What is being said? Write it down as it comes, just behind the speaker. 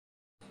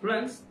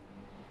Friends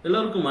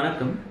எல்லோருக்கும்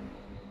வணக்கம்.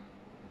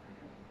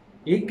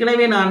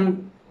 ஏற்கனவே நான்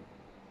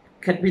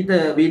கற்பித்த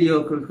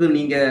வீடியோக்களுக்கு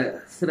நீங்கள்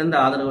சிறந்த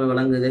ஆதரவை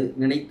வழங்குவதை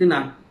நினைத்து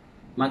நான்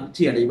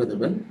மகிழ்ச்சி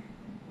அடைவதுடன்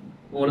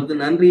உங்களுக்கு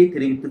நன்றியை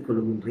தெரிவித்துக்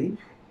கொள்கின்றேன்.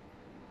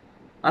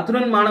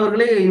 அத்துடன்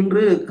மாணவர்களே,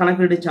 இன்று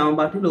கணக்கீடு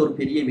சமன்பாட்டில் ஒரு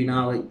பெரிய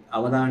வினாவை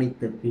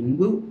அவதானித்த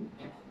பின்பு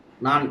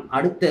நான்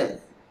அடுத்த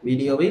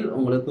வீடியோவில்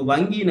உங்களுக்கு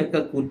வங்கி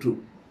இணக்க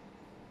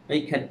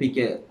கூற்றுவை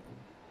கற்பிக்க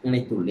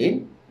நினைத்துள்ளேன்.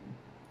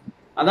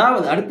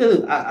 அதாவது அடுத்தது,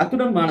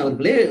 அத்துடன்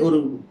மாணவர்களே, ஒரு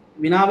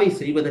வினாவை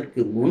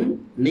செய்வதற்கு முன்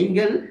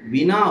நீங்கள்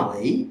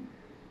வினாவை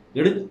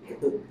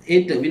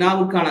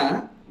வினாவுக்கான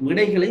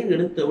விடைகளை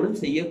எடுத்தவுடன்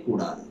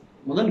செய்யக்கூடாது.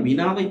 முதல்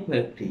வினாவை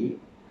பற்றி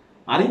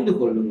அறிந்து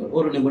கொள்ளுங்கள்.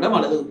 ஒரு நிமிடம்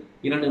அல்லது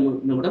 2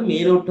 நிமிடம்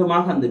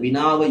மேலோட்டமாக அந்த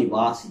வினாவை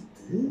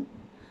வாசித்து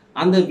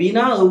அந்த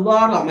வினா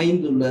எவ்வாறு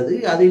அமைந்துள்ளது,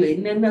 அதில்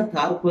என்னென்ன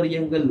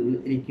தாற்பயங்கள்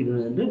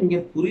இருக்கின்றன என்று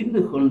நீங்கள்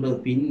புரிந்து கொண்ட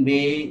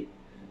பின்பே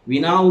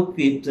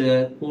வினாவுக்கு ஏற்ற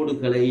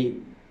கோடுகளை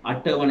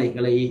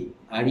அட்டவணைகளை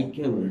அடிக்க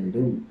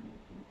வேண்டும்.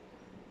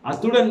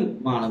 அத்துடன்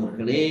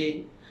மாணவர்களே,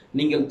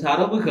 நீங்கள்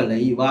தரவுகளை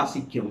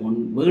வாசிக்க முன்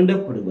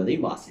வேண்டப்படுவதை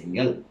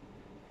வாசிங்கள்.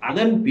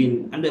 அதன் பின்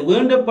அந்த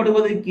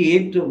வேண்டப்படுவதற்கு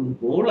ஏற்றது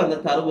போல்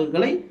அந்த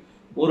தரவுகளை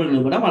 1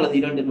 நிமிடம்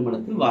அல்லது 2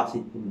 நிமிடத்தில்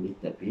வாசித்து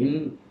முடித்த பின்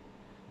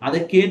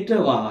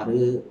அதற்கேற்றவாறு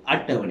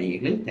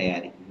அட்டவணைகளை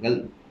தயாரிக்குங்கள்.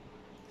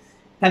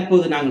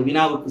 தற்போது நாங்கள்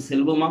வினாவுக்கு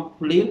செல்வோமா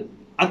பிள்ளைகள்?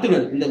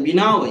 அத்துடன் இந்த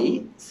வினாவை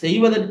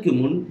செய்வதற்கு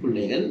முன்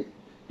பிள்ளைகள்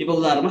இப்போ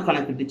உதாரணமாக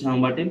கணக்கீட்டு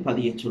சமன்பாட்டில்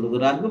பதிய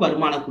சொல்லுகிறார்கள்,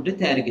 வருமான கூட்டை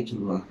தயாரிக்க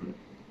சொல்லுவார்கள்.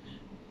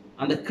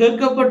 அந்த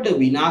கேட்கப்பட்ட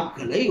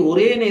வினாக்களை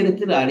ஒரே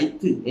நேரத்தில்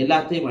அடித்து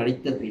எல்லாத்தையும்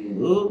அடித்த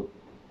பின்பு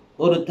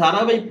ஒரு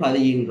தரவை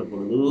பதிகின்ற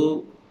பொழுது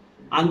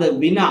அந்த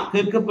வினா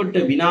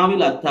கேட்கப்பட்ட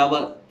வினாவில்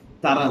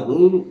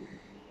தரவு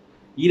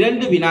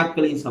 2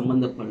 வினாக்களில்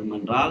சம்பந்தப்படும்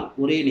என்றால்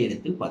ஒரே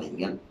நேரத்தில்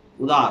பதிங்கள்.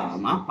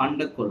 உதாரணமா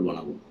பண்ட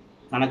கொள்வனவு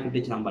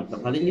கணக்கீட்டு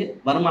சமன்பாட்டில் பதிங்க,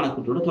 வருமான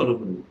கூட்டோடு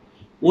தொடர்புடைய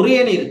ஒரே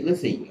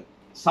நேரத்தில் செய்யுங்க.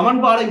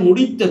 சமன்பாடை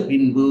முடித்த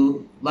பின்பு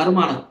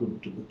வருமான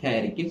கூட்டுக்கு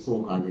தயாரிக்க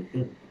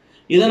போகாதீர்கள்.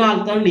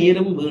 இதனால் தான்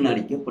நேரம்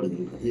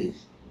வீணடிக்கப்படுகின்றது.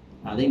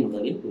 அதை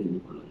முதலில் புரிந்து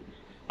கொள்ளுங்கள்.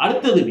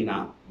 அடுத்தது வினா,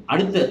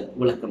 அடுத்த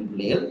விளக்கம்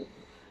பிள்ளைகள்.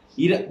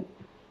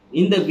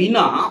 இந்த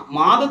வினா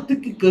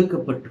மாதத்துக்கு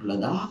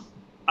கேட்கப்பட்டுள்ளதா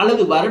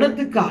அல்லது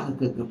வருடத்துக்காக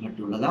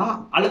கேட்கப்பட்டுள்ளதா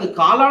அல்லது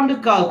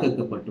காலாண்டுக்காக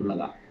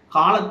கேட்கப்பட்டுள்ளதா?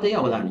 காலத்தை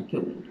அவதானிக்க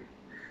வேண்டும்.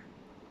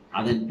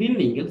 அதன் பின்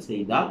நீங்கள்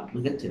செய்தால்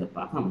மிகச்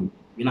சிறப்பாக அமையும்.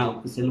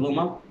 வினாவுக்கு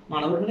செல்வோமா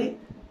மாணவர்களே?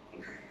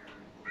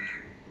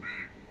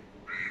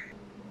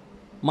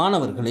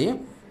 மாணவர்களே,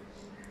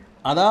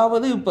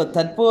 அதாவது இப்போ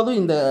தற்போது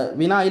இந்த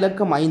வினா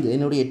இலக்கம் 5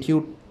 என்னுடைய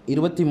டியூட்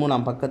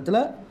 23ஆம் பக்கத்தில்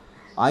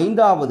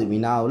 5வது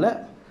வினாவில்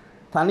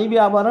தனி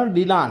வியாபாரம்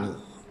டிலானி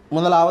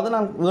முதலாவது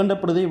நான்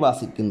வேண்டப்படுவதை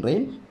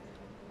வாசிக்கின்றேன்.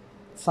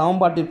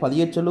 சமன்பாட்டில்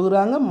பதிய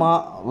சொல்லுகிறாங்க.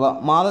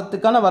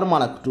 மாதத்துக்கான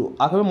வருமான கூற்று,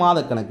 ஆகவே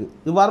மாத கணக்கு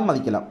இவ்வாறு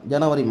மதிக்கலாம்.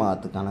 ஜனவரி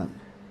மாதத்துக்கான.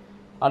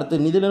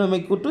 அடுத்து நிதி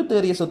நிலைமை கூற்று,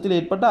 தேறிய சொத்தில்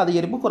ஏற்பட்ட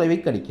அதிகரிப்பு குறைவை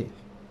கணிக்க.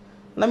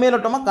 நான்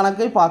மேலோட்டமாக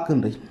கணக்கை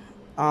பார்க்கின்றேன்.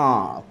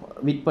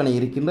 விற்பனை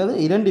இருக்கின்றது,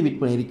 2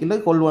 விற்பனை இருக்கின்றது,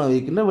 கொள்வனவு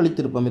இருக்கின்றது,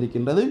 வெளித்திருப்பம்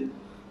இருக்கின்றது,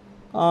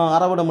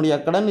 அறவிட முடியாத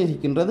கடன்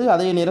இருக்கின்றது,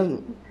 அதே நேரம்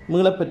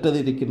மீளப்பெற்றது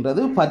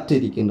இருக்கின்றது, பற்று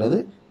இருக்கின்றது,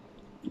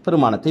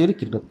 பெருமானத்தை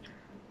இருக்கின்றது.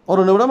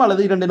 1 நிமிடம்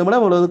அல்லது 2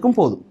 நிமிடம் முழுவதுக்கும்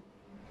போதும்.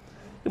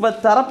 இப்போ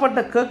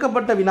தரப்பட்ட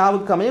கேட்கப்பட்ட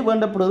வினாவுக்கு அமைய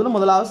வேண்டப்படுவதில்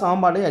முதலாவது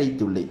சமன்பாடை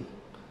அளித்துள்ளேன்.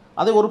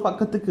 அதை ஒரு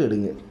பக்கத்துக்கு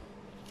எடுங்க.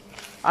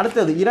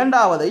 அடுத்தது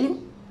 2வதை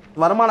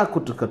வருமான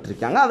கூற்று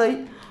கற்றிருக்காங்க, அதை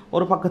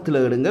ஒரு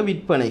பக்கத்தில் எடுங்க.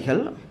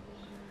 விற்பனைகள்,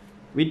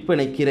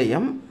 விற்பனை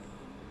கிரயம்,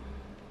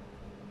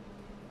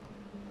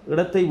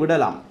 இடத்தை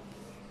விடலாம்.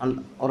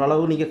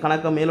 ஓரளவு நீங்கள்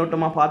கணக்கை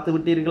மேலோட்டமாக பார்த்து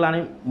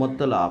விட்டீர்களானே.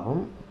 மொத்த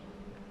லாபம்,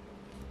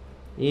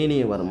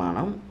 ஏனைய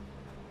வருமானம்,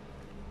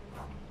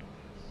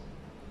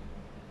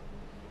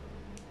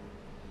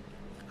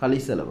 களி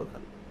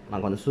செலவுகள்.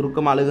 நான் கொஞ்சம்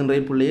சுருக்கமாக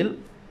அழுகின்றேன் பிள்ளைகள்.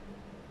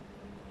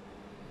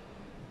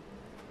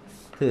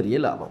 பெரிய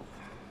லாபம்.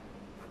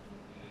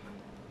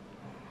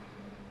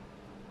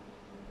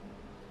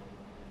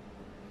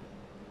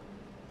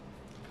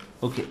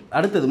 ஓகே.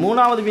 அடுத்தது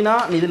 3வது வினா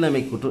நிதி நிலைமை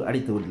கூற்று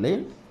அடித்து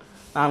விடலேன்.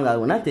 4வது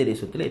வினா தேறிய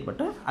சொத்தில்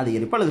ஏற்பட்ட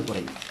அதிகரிப்பு அல்லது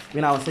குறைவு.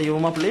 வினாவை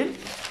செய்வோமா பிள்ளைகள்?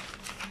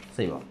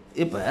 செய்வோம்.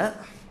 இப்போ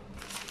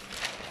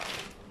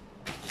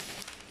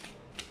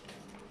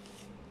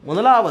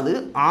முதலாவது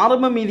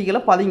ஆரம்ப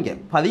மீதிகளை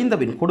பதிந்த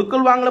பின்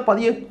கொடுக்கல் வாங்கல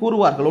பதிய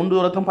கூறுவார்கள். 1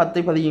 தொடக்கம்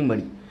 10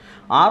 பதியும்படி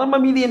ஆரம்ப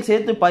மீதியை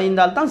சேர்த்து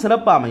பதிந்தால் தான்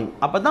சிறப்பாக அமையும்.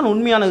 அப்போ தான்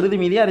உண்மையான இறுதி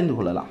மீதியை அறிந்து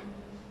கொள்ளலாம்.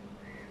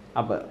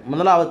 அப்போ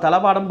முதலாவது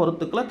தளபாடம்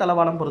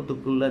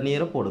பொறுத்துக்குள்ள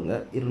நேரம் போடுங்க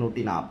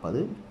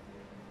 240.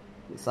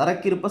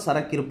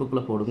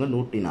 சரக்கிருப்புக்குள்ளே போடுங்க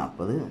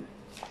 140.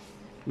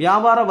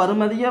 வியாபார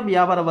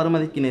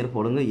வருமதிக்கு நேர்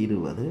போடுங்க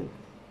 20.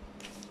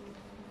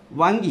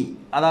 வங்கி,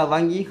 அதாவது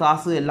வங்கி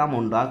காசு எல்லாம்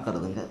ஒன்றாக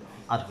கருதுங்க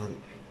 60.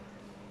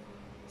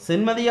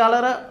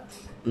 சென்மதியாளரை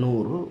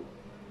 100.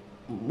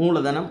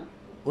 மூலதனம்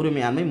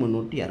உரிமையாண்மை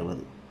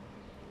 360.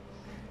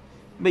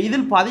 இப்போ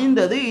இதில்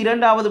பதிந்தது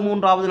 2வது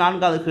 3வது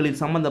 4வது கீழில்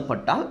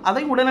சம்பந்தப்பட்டால்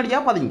அதை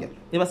உடனடியாக பதிங்க.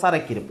 இவ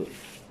சரக்கிருப்பு,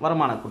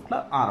 வருமான கூட்டில்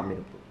ஆரம்ப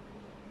இருப்பு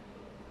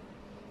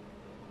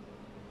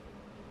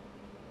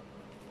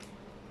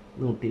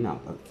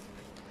 140.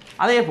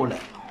 அதே போல்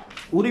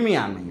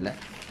உரிமையாண்மையில்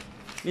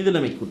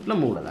நிதிநிலைமை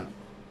கூட்டில் மூலதனம்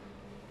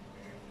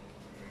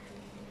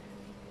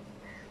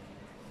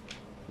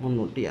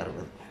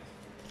 360.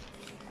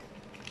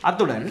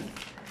 அத்துடன்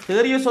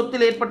தேறிய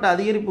சொத்தில் ஏற்பட்ட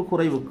அதிகரிப்பு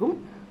குறைவுக்கும்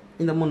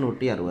இந்த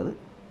 360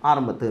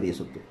 ஆரம்ப தேறிய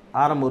சொத்து,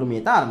 ஆரம்ப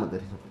உரிமையை தான் ஆரம்ப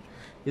தேறிய சொத்து.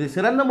 இது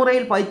சிறந்த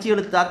முறையில் பயிற்சி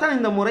எடுத்தால் தான்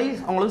இந்த முறை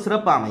அவங்களுக்கு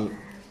சிறப்பாக அமையும்.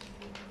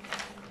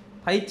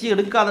 பயிற்சி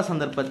எடுக்காத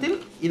சந்தர்ப்பத்தில்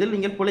இதில்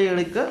நீங்கள் பிழை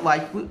எடுக்க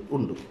வாய்ப்பு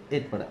உண்டு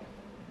ஏற்பட.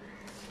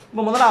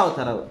 இப்போ முதலாவது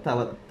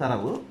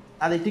தரவு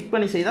அதை டிக்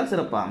பண்ணி செய்தால்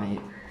சிறப்பாக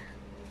அமையும்.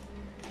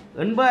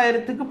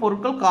 80,000க்கு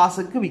பொருட்கள்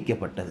காசுக்கு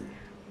விற்கப்பட்டது.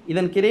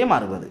 இதன் கிரயம்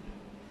 60.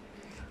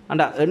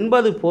 அண்டா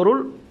 80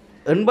 பொருள்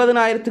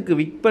 80,000க்கு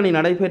விற்பனை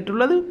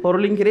நடைபெற்றுள்ளது.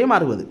 பொருளின் கிரயம்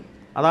 60.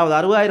 அதாவது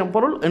 60,000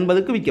 பொருள்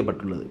 80க்கு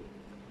விற்கப்பட்டுள்ளது.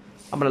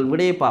 அப்புறம்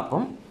விடையை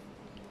பார்ப்போம்.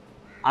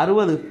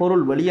 60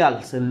 பொருள் வெளியால்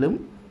செல்லும்,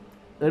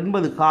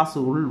 80 காசு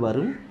உள்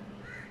வரும்,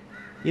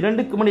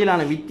 இரண்டுக்கு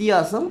இடையிலான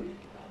வித்தியாசம்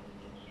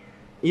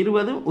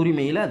 20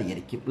 உரிமையில்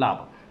அதிகரிக்கும்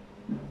லாபம்.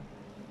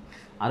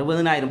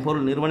 60,000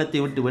 பொருள் நிறுவனத்தை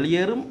விட்டு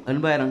வெளியேறும்,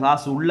 80,000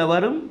 காசு உள்ள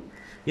வரும்,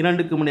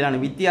 இரண்டுக்கு இடையிலான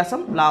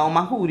வித்தியாசம்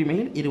லாபமாக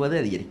உரிமையில் 20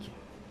 அதிகரிக்கும்.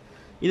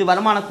 இது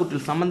வருமான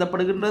கூற்றில்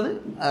சம்பந்தப்படுகின்றது.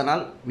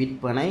 அதனால்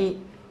விற்பனை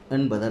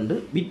 80 என்று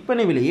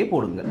விற்பனை விலையே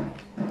போடுங்கள்,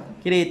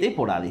 கிரயத்தை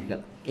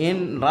போடாதீர்கள்.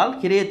 ஏனென்றால்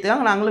கிரயத்தை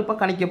நாங்கள் இப்போ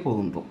கணிக்கப்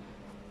போகின்றோம்.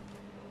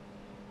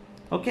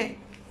 ஓகே.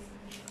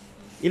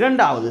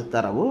 இரண்டாவது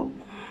தரவு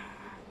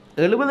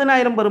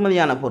 70,000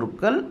 பெறுமதியான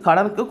பொருட்கள்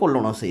கடனுக்கு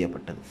கொள்வனவு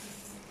செய்யப்பட்டது.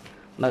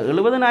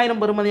 70,000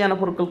 பெறுமதியான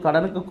பொருட்கள்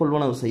கடனுக்கு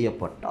கொள்வனவு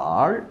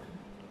செய்யப்பட்டால்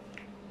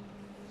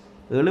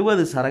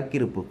 70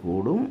 சரக்கிருப்பு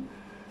கூடும்,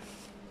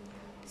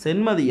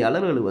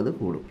 சென்மதியாளர் 70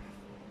 கூடும்.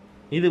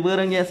 இது வேற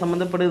எங்கேயா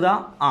சம்மந்தப்படுதா?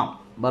 ஆம்,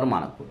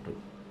 வருமான கூற்று.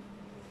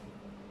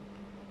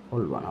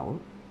 கொள்வனவு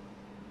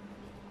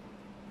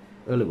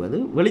 70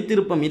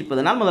 வெளித்திருப்பம்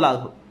இருப்பதனால்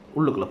முதலாவது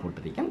உள்ளுக்குள்ளே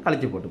போட்டிருக்கேன்,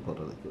 கழிச்சு போட்டு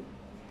போடுறதுக்கு.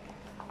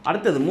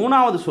 அடுத்தது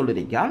மூணாவது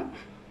சொல்லியிருக்கான்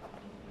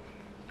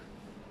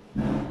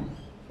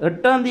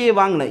 8ஆம் தேதி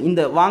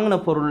வாங்கின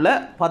பொருளில்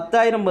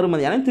 10,000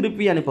 பெறுமதியான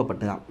திருப்பி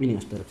அனுப்பப்பட்டதான்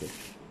விநியோகஸ்தருக்கு.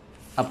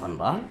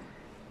 அப்படின்றால்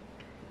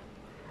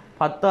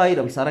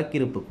 10,000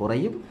 சரக்கிருப்பு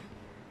குறையும்,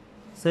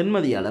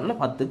 சென்மதியாளரில்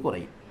 10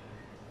 குறையும்.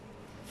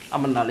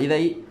 அப்படின்னால்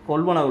இதை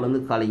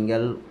கொள்வனவுலேருந்து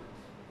கழிங்கள்.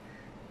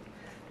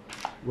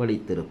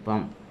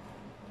 வெளித்திருப்பம்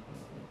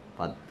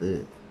 10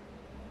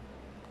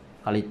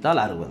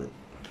 கழித்தால் 60.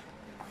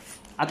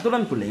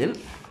 அத்துடன் பிள்ளைகள்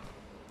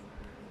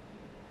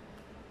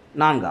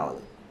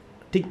நான்காவது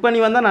டிக் பண்ணி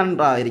வந்தால்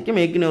நன்றாக இருக்கும்.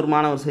 ஏற்கனவே ஒரு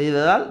மாணவர்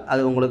செய்ததால்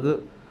அது உங்களுக்கு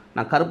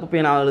நான் கருப்பு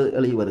பேனாவில்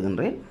எழுதி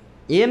வருகின்றேன்.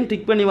 ஏன்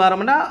டிக் பண்ணி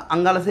வரோம்னா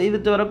அங்கால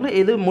செய்துட்டு வரக்குள்ள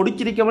எது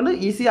முடிச்சிருக்கோம்னு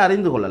ஈஸியாக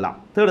அறிந்து கொள்ளலாம்,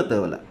 தேட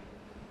தேவையில்லை.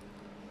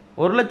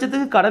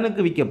 1,00,000க்கு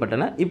கடனுக்கு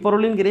விற்கப்பட்டன.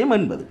 இப்பொருளின் கிரயம்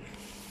 80.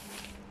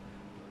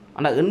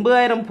 ஆனால்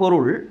 80,000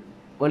 பொருள்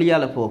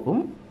வழியால்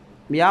போகும்,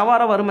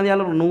 வியாபார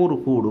வருமதியால் 100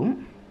 கூடும்.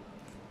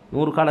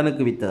 100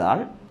 கடனுக்கு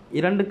விற்றதால்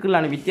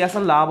இரண்டுக்குள்ளான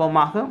வித்தியாசம்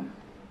லாபமாக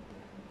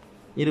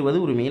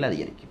 20 உரிமையில்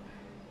அதிகரிக்கும்.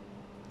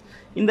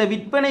 இந்த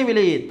விற்பனை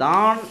விலையை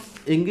தான்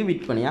எங்கு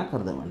விற்பனையாக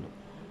கருத வேண்டும்.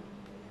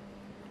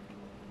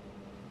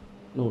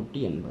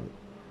 180.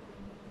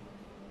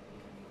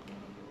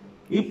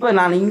 இப்போ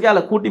நான்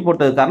இங்கால கூட்டி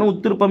போட்டது காரணம்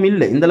உத்திருப்பம்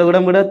இல்லை, இந்த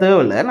இடம் விட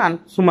தேவையில்லை, நான்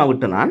சும்மா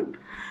விட்டேன். நான்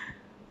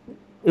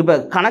இப்போ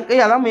கணக்கை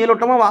அதான்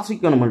மேலோட்டமாக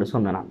வாசிக்கணும் என்று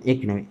சொன்னேன். நான்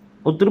ஏற்கனவே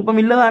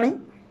உத்திருப்பம் இல்லை தானே,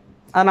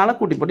 அதனால்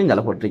கூட்டி போட்டு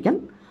இங்கால போட்டிருக்கேன்.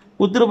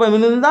 உத்திருப்பம்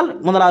இருந்தால்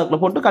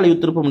முதலாவதுக்குள்ள போட்டு களி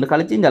உத்திருப்பம் என்று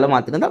கழித்து இங்கால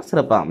மாற்றிருந்தால்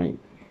சிறப்பாக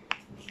அமையும்.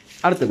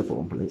 அடுத்தது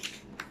போகும் பிள்ளை.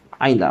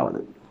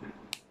 5வது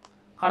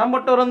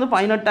கடன்பட்டோர்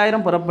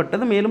 18,000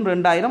 பெறப்பட்டது, மேலும்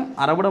 2,000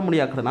 அறவிட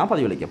முடியாக்கிறதுனா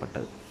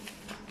பதிவளிக்கப்பட்டது.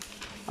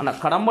 ஆனால்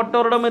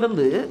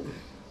கடன்பட்டோரிடமிருந்து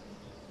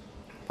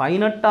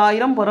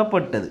 18,000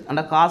 பெறப்பட்டது,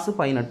 அந்த காசு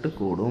 18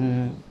 கூடும்.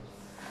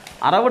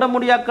 அறவிட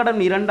முடியாக்கடன்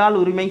 2ஆல்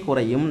உரிமை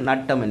குறையும்,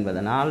 நட்டம்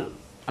என்பதனால்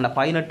அந்த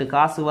 18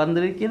 காசு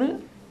வந்திருக்குது.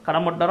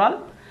 கடன்பட்டோரால்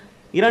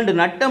 2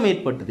 நட்டம்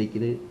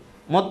ஏற்பட்டிருக்குது.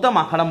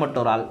 மொத்தமாக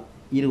கடன்பட்டோரால்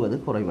 20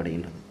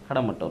 குறைவடைகின்றது.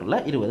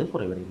 கடன்பட்டோரில் 20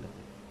 குறைவடைகின்றது.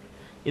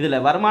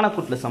 இதில் வருமான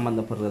கூட்டில்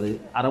சம்பந்தப்படுறது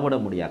அறவிட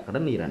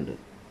முடியாக்கடன் 2.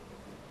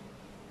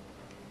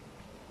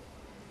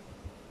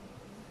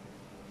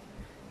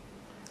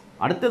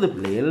 அடுத்தது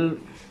பிள்ளைகள்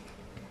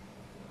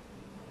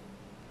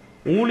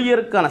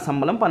ஊழியருக்கான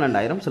சம்பளம்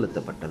 12,000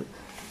 செலுத்தப்பட்டது.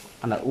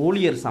 அந்த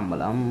ஊழியர்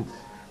சம்பளம்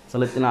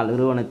செலுத்தினால்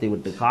நிறுவனத்தை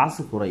விட்டு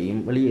காசு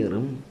குறையும்,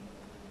 வெளியேறும்.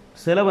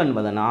 செலவு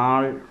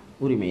என்பதனால்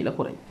உரிமையில்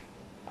குறையும்.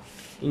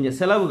 இந்த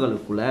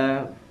செலவுகளுக்குள்ள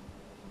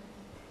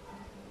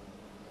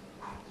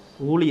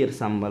ஊழியர்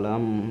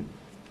சம்பளம்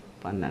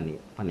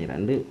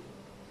 12.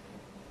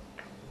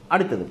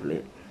 அடுத்தது பிள்ளை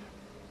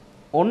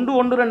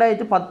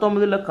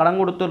 1/1/2019 கடன்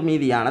கொடுத்தோர்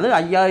மீதியானது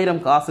 5,000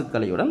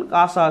 காசுக்களையுடன்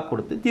காசாக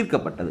கொடுத்து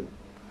தீர்க்கப்பட்டது.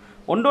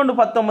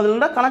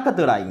 1/1/19 கணக்கை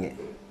தேடாங்க.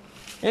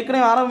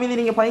 ஏற்கனவே ஆரம்ப மீதி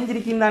நீங்கள்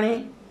பயஞ்சிருக்கீங்க தானே,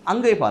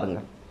 அங்கே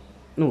பாருங்கள்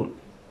 100.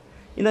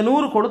 இந்த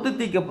 100 கொடுத்து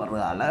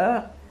தீர்க்கப்படுறதால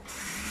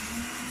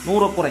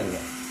 100 குறைங்க.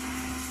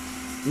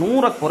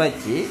 100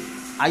 குறைச்சி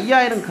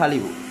 5,000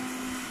 கழிவு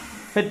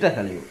பெற்ற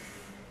கழிவு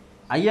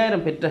 5,000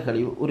 பெற்ற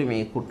கழிவு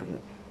உரிமையை கூட்டுங்க.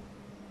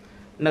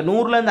 இந்த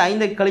 100லேருந்து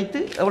 5 கழித்து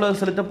எவ்வளவு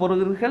செலுத்த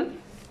போகிறீர்கள்?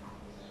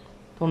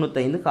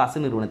 95 காசு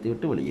நிறுவனத்தை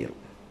விட்டு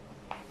வெளியேறும்.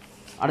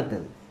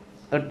 அடுத்தது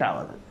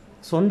 8வது,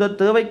 சொந்த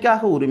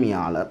தேவைக்காக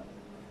உரிமையாளர்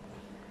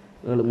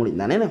 7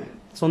 முடிந்தானே.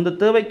 சொந்த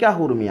தேவைக்காக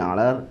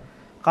உரிமையாளர்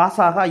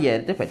காசாக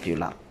 5000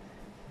 பற்றியுள்ளார்.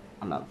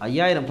 ஆனால்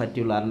 5000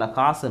 பற்றியுள்ளார் என்றால்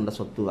காசு என்ற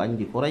சொத்து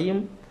 5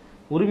 குறையும்,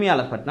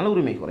 உரிமையாளர் பற்றினால்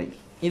உரிமை குறையும்.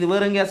 இது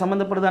வேறு எங்கேயா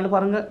சம்மந்தப்படுதான்னு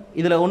பாருங்கள்.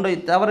 இதில் ஒன்றை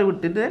தவற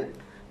விட்டுட்டு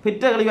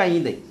பெற்ற கழிவு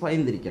 5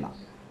 பயந்திருக்கலாம்.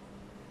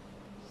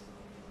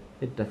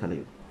 பெற்ற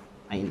கழிவு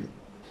 5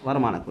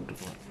 வருமான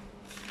கூட்டுக்கு வரும்.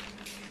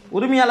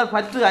 உரிமையாளர்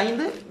பற்று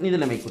 5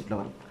 நிதிநிலைமை கூட்டில்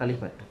வரும்.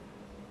 கழிப்பற்று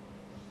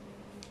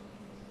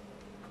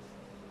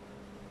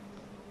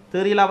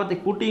தேறிய லாபத்தை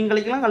கூட்டியும்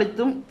கழிக்கலாம்,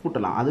 கழித்தும்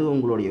கூட்டலாம், அது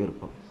உங்களுடைய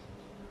விருப்பம்.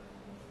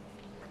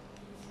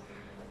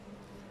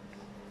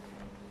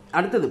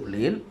 அடுத்தது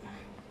பிள்ளைகள்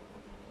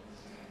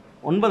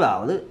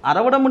 9வது,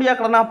 அறவிட முடியா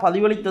கடனாக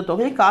பதிவளித்த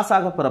தொகை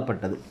காசாக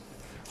பெறப்பட்டது.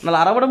 ஆனால்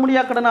அறவிட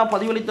முடியா கடனாக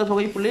பதிவளித்த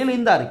தொகை பிள்ளைகள்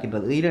இந்த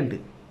இருக்கின்றது 2.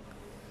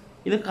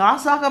 இது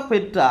காசாக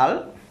பெற்றால்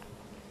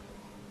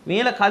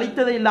மேலே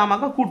கழித்ததை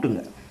இல்லாமக்க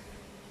கூட்டுங்க,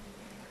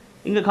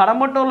 இங்கே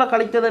கடம்பட்டோரில்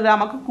கழித்ததை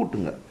இல்லாமக்க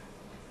கூட்டுங்க.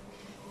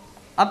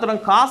 அத்துடன்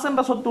காசு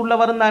என்ற சொத்து உள்ள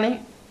வரும் தானே.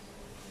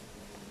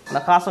 அந்த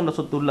காசு என்ற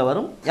சொத்து உள்ள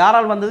வரும்.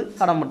 யாரால் வந்தது?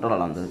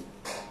 கடம்பட்டோரால் வந்தது.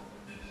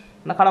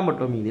 அந்த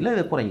கடம்பட்டோர் மீதியில்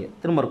இதை குறைங்க.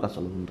 திரும்ப ஒருக்கா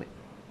சொல்லுகின்றேன்.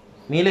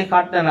 மேலே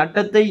காட்ட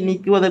நட்டத்தை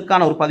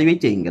நீக்குவதற்கான ஒரு பதிவை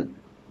செய்யுங்கள்.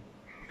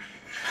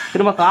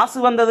 திரும்ப காசு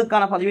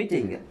வந்ததுக்கான பதிவை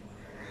செய்யுங்க.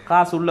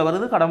 காசு உள்ள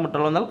வருது,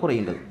 கடம்பட்டோர் வந்தால்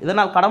குறைகின்றது.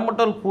 இதனால்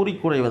கடம்பட்டோர் கூறி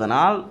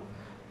குறைவதனால்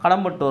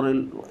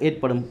கடம்பட்டோரில்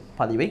ஏற்படும்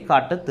பதிவை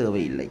காட்ட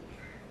தேவையில்லை.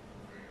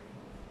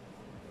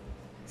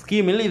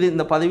 ஸ்கீமில் இது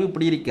இந்த பதிவு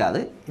இப்படி இருக்காது.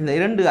 இந்த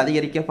 2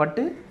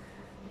 அதிகரிக்கப்பட்டு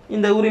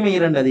இந்த உரிமை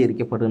 2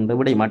 அதிகரிக்கப்படுகின்ற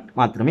விடை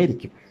மாத்திரமே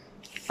இருக்கும்.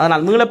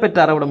 அதனால் மீளப்பெற்ற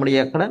அறவிட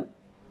முடிய கடன்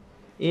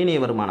ஏனைய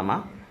வருமானமா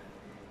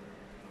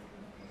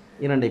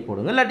 2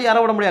 போடுங்க. இல்லாட்டி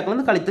அறவிட முடியா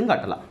கடன் கழித்தும்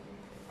காட்டலாம்.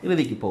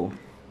 இறுதிக்கு போகும்.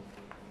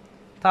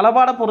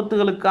 தளபாட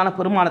பொருத்துகளுக்கான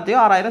பெருமானத்தையோ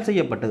 6000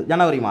 செய்யப்பட்டது.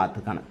 ஜனவரி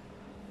மாதத்துக்கான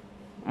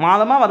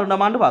மாதமாக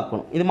வருடமாண்டு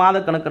பார்க்கணும். இது மாத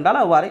கணக்குன்றால்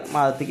அவ்வாறே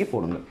மாதத்துக்கே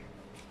போடுங்க.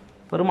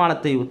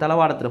 பெருமானத்தை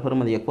தளவாடத்தில்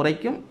பெறுமதியை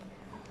குறைக்கும்,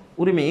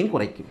 உரிமையும்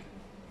குறைக்கும்.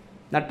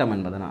 நட்டம்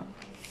என்பதனால்.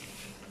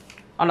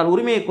 ஆனால்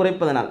உரிமையை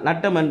குறைப்பதனால்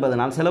நட்டம்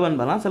என்பதனால் செலவு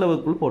என்பதனால்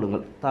செலவுக்குள்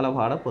போடுங்கள்.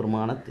 தளவாட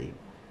பெருமானத்தை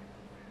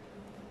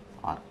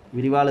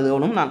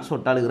விரிவாளுதோனும் நான்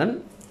சொட்டாளுகிறேன்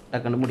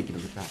டக்குன்னு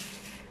முடிக்கிறதுக்கா.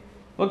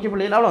 ஓகே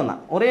பிள்ளைகள்,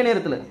 அவ்வளோதான். ஒரே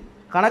நேரத்தில்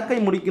கணக்கை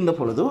முடிக்கின்ற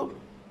பொழுது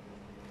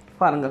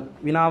பாருங்கள்,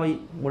 வினாவை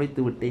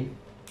முடித்து விட்டேன்.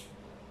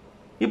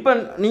 இப்போ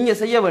நீங்கள்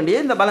செய்ய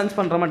வேண்டிய இந்த பேலன்ஸ்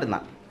பண்ணுற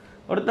மட்டும்தான்.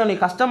 அடுத்த நீ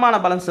கஷ்டமான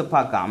பேலன்ஸை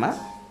பார்க்காம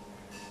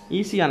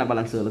ஈஸியான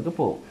பேலன்ஸுகளுக்கு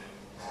போகும்.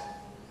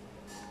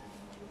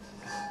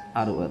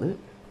 60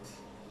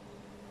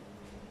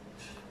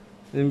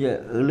 இங்கே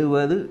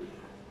 70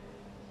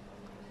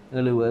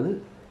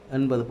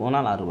 80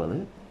 போனால் 60.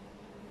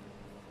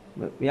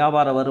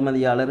 வியாபார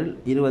வருமதியாளரில்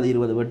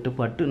 20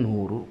 வெட்டுப்பட்டு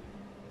 100.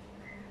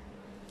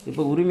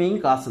 இப்போ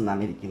உரிமையும் காசும்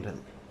தான்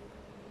இருக்கின்றது.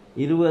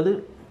 20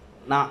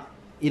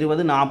 40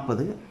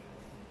 45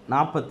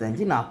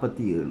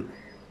 47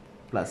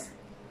 ப்ளஸ்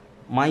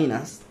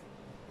மைனஸ்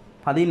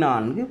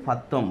 14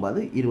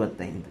 19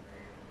 25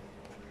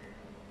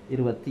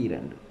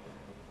 22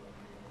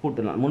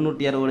 கூட்டினால்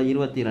 360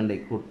 22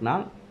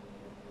 கூட்டினால்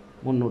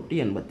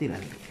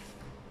 382.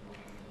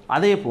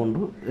 அதே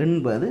போன்று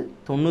 80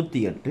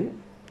 98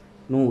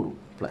 100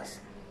 ப்ளஸ்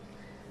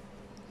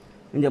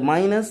இங்கே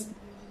மைனஸ்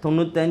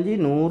 95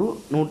 100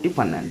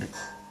 112.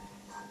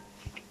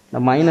 இந்த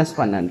மைனஸ்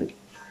 12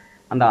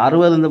 அந்த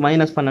 60 இந்த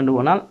மைனஸ் 12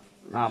 போனால்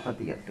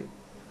 48.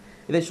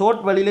 இதை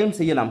ஷோர்ட் வழியிலையும்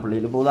செய்யலாம்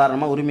பிள்ளைகள். இப்போ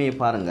உதாரணமாக உரிமையை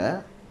பாருங்கள்.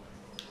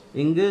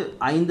 இங்கு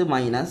 5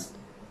 மைனஸ்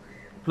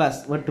ப்ளஸ்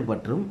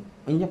வெட்டுப்பற்றும்,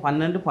 இங்கே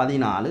 12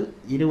 14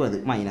 20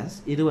 மைனஸ்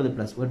 20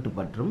 ப்ளஸ்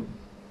வெட்டுப்பற்றும்.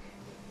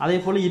 அதே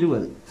போல்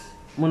 20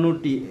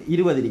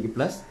 320 இருக்குது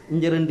ப்ளஸ்,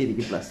 இங்கே 2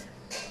 இருக்குது ப்ளஸ்.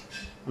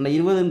 அந்த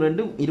 20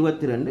 2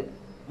 22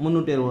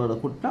 360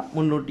 கூட்டினா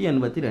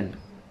 382.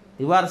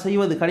 இவ்வாறு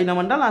செய்வது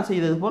கடினம் என்றால் நான்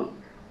செய்தது போல்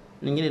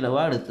நீங்கள்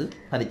இலவாக எடுத்து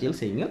பரீட்சையில்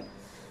செய்யுங்கள்.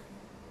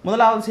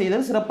 முதலாவது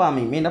செய்தது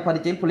சிறப்பாமை. மீண்ட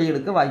பரீட்சையில் பிழை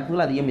எடுக்க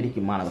வாய்ப்புகள் அதிகம்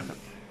இருக்கும் மாணவர்கள்.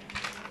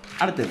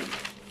 அடுத்தது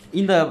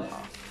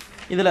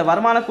இதில்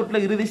வருமான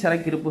கூட்டில் இறுதி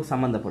சரக்கிருப்பு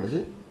சம்மந்தப்படுது.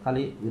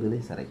 கலை இறுதி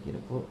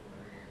சரக்கிருப்பு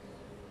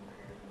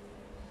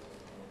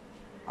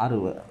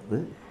 60.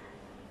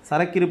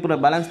 சரக்கிருப்புற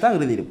பேலன்ஸ் தான்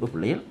இறுதி இருப்பு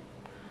பிள்ளைகள்.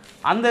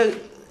 அந்த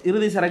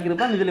இறுதி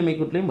சரக்கிருப்பு தான் நிதிநிலைமை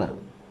கூட்டிலையும்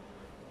வரும்.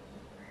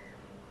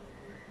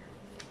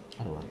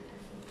 60.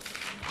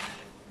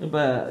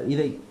 இப்போ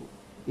இதை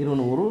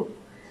 200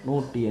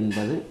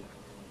 180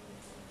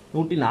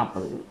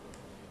 140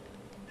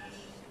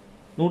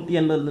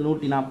 180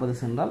 140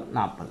 சென்றால்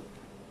 40.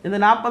 இந்த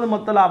 40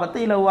 மொத்த லாபத்தை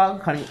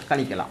இலவாக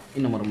கணிக்கலாம்.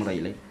 இன்னும் ஒரு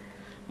முறையில்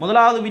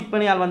முதலாவது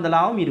விற்பனையால் வந்த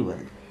லாபம்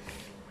 20,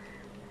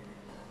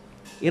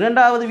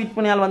 இரண்டாவது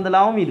விற்பனையால் வந்த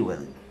லாபம்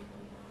 20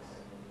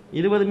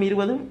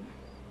 20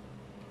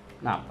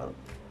 40.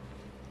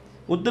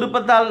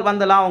 உத்திருப்பத்தால்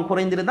வந்த லாபம்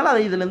குறைந்திருந்தால்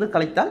அதை இதிலிருந்து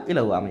கழித்தால்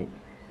இலவு அமையும்.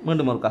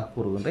 மீண்டும் ஒருக்காக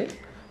கூறுகின்றேன்.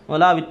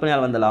 முதலாவது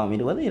விற்பனையால் வந்த லாபம்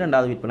 20,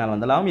 இரண்டாவது விற்பனையால்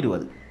வந்த லாபம்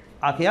 20.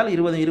 ஆகையால்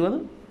 20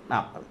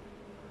 40.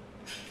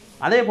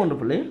 அதே போன்று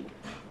பிள்ளை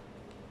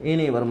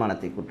ஏனைய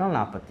வருமானத்தை கூட்டினால்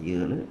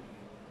 47,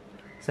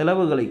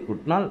 செலவுகளை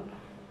கூட்டினால்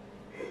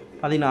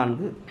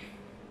 14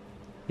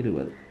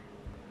 20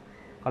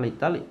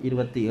 கழித்தால்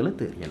 27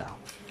 தேறிய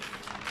லாபம்.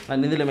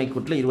 நிதிநிலைமை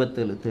கூட்டில்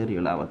 27 தேறிய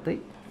லாபத்தை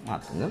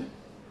மாற்றுங்கள்.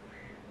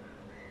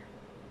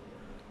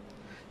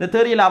 இந்த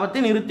தேறிய லாபத்தை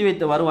நிறுத்தி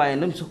வைத்த வருவாய்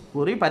என்றும்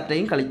கூறி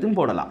பற்றையும் கழித்தும்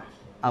போடலாம்.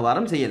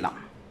 அவ்வாறும் செய்யலாம்.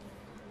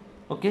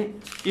 ஓகே,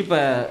 இப்போ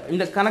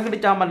இந்த கணக்கெடு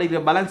சாம்பல்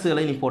இருக்கிற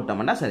பேலன்ஸுகளை நீ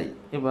போட்டோம்னா சரி.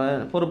 இப்போ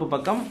பொறுப்பு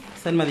பக்கம்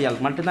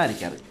சென்மதியாளர் மட்டும்தான்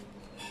இருக்காது.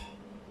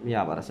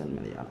 வியாபார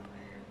சென்மதியாளர்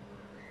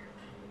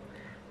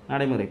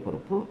நடைமுறை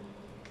பொறுப்பு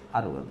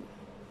 60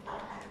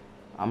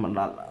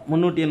 ஆமாண்டால்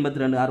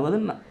 382 60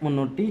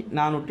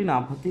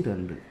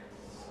 442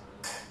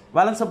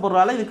 பேலன்ஸை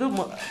போடுறால இதுக்கு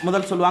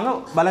முதல் சொல்லுவாங்க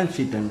பேலன்ஸ்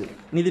ஷீட் என்று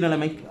நிதி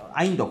நிலைமை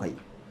ஐந்தொகை.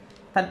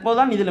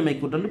 தற்போதுதான் நிதி நிலைமை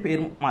கூட்டு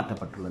பேர்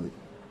மாற்றப்பட்டுள்ளது.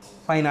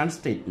 Finance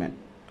statement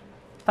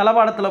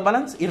தளபாடத்தில்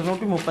balance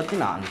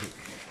 234.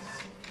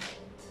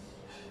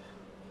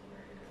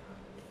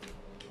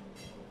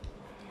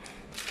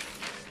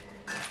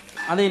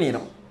 அதே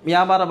நேரம்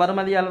வியாபார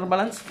வருமதியாளர்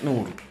பேலன்ஸ்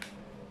 100.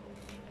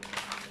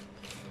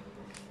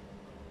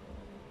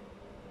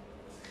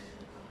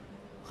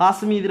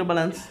 காசுமீதிர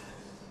பேலன்ஸ்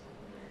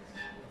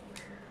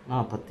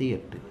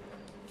 48.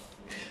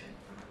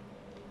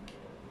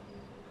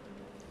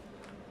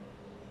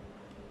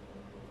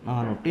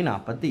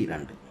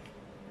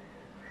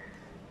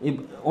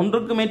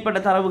 ஒன்றுக்கு மேற்பட்ட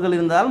தரவுகள்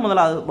இருந்தால்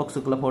முதலாவது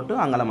பாக்ஸுக்குள்ளே போட்டு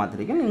அங்கே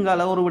மாற்றிருக்கேன். இங்கே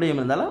ஒரு விடயம்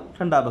இருந்தாலும்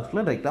ரெண்டாவது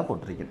பாக்ஸில் டைரெக்டாக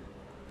போட்டிருக்கேன்.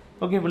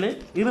 ஓகே பிள்ளை,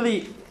 இறுதி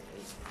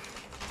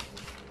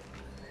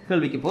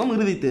கேள்விக்கு போவோம்.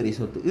 இறுதி தேறி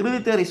சொத்து. இறுதி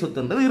தேறி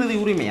சொத்துன்றது இறுதி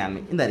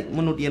உரிமையாண்மை. இந்த அறிக்கை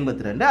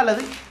 382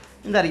 அல்லது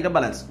இந்த அறிக்கை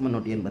பேலன்ஸ்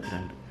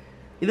 382.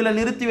 இதில்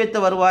நிறுத்தி வைத்த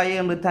வருவாய்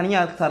என்று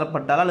தனியாக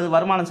தரப்பட்டால் அல்லது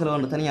வருமான செலவு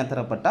என்று தனியாக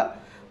தரப்பட்டால்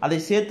அதை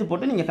சேர்த்து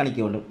போட்டு நீங்கள் கணிக்க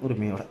வேண்டும்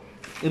உரிமையோட.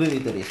 இறுதி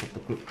தேறிய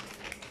சொத்துக்குள்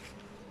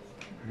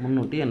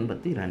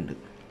 382.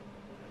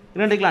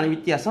 இரண்டுக்களான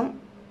வித்தியாசம்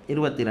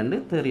 22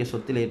 தேறிய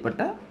சொத்தில்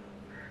ஏற்பட்ட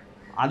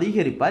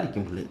அதிகரிப்பாக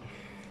இருக்கும் பிள்ளைகள்.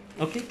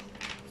 ஓகே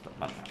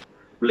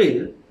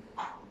பிள்ளைகள்,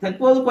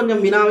 தற்போது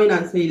கொஞ்சம் வினாவை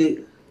நான் செய்து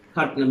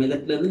காட்டின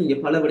மெதத்திலிருந்து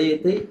நீங்கள் பல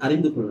விடயத்தை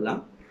அறிந்து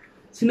கொள்ளலாம்.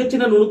 சின்ன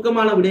சின்ன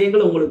நுணுக்கமான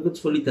விடயங்கள் உங்களுக்கு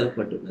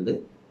சொல்லித்தரப்பட்டுள்ளது.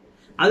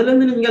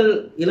 அதிலிருந்து நீங்கள்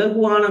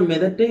இலகுவான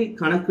மெதட்டை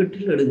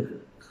கணக்கீட்டில்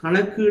எடுங்கள்.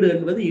 கணக்கீடு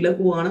என்பது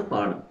இலகுவான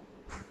பாடம்.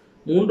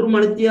 3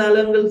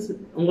 மணித்தியாலங்கள்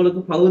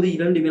உங்களுக்கு பகுதி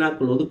 2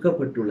 வினாக்கள்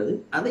ஒதுக்கப்பட்டுள்ளது.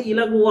 அதை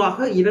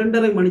இலகுவாக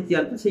 2.5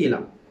 மணித்தியாலத்தில்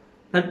செய்யலாம்.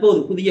 தற்போது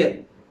புதிய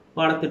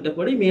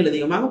பாடத்திட்டப்படி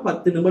மேலதிகமாக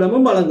 10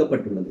 நிமிடமும்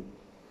வழங்கப்பட்டுள்ளது.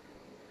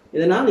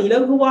 இதனால்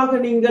இலகுவாக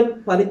நீங்கள்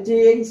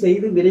பரீட்சையை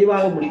செய்து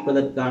விரைவாக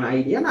முடிப்பதற்கான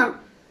ஐடியா நான்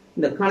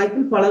இந்த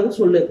கணக்கில் பலகு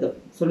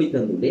சொல்லி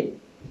தந்துள்ளேன்.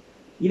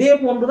 இதே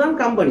போன்றுதான்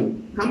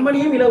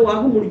கம்பெனியும்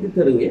இலகுவாக முடித்து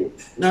தருவேன்.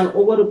 நான்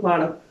ஒவ்வொரு பாட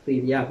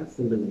ரீதியாக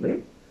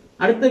செல்லுகிறேன்.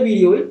 அடுத்த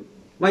வீடியோவில்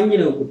வங்கி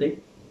நோக்குத்தை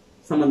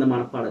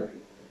சம்பந்தமான பாட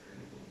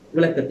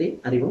விளக்கத்தை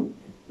அறிவோம்.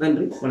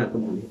 நன்றி,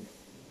 வணக்கம்.